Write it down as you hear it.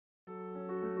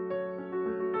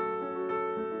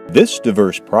This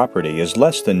diverse property is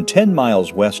less than 10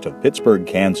 miles west of Pittsburgh,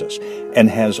 Kansas, and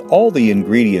has all the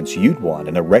ingredients you'd want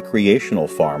in a recreational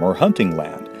farm or hunting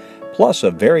land, plus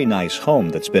a very nice home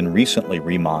that's been recently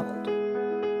remodeled.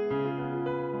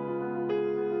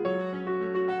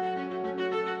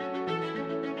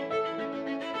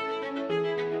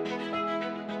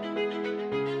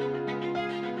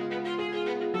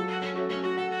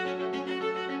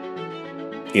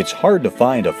 It's hard to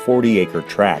find a 40-acre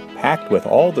tract packed with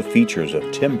all the features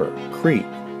of timber, creek,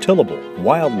 tillable,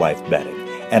 wildlife bedding,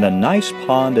 and a nice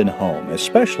pond and home,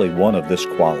 especially one of this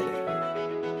quality.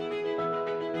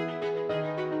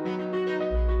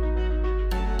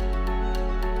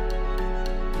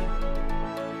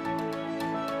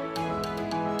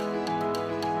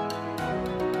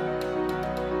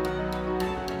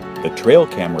 The trail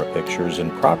camera pictures and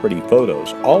property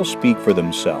photos all speak for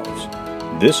themselves.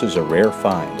 This is a rare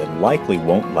find and likely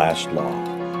won't last long.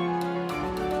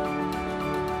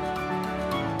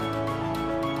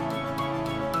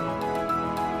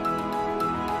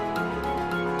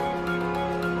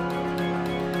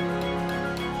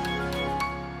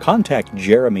 Contact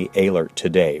Jeremy Ehlert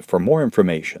today for more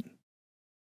information.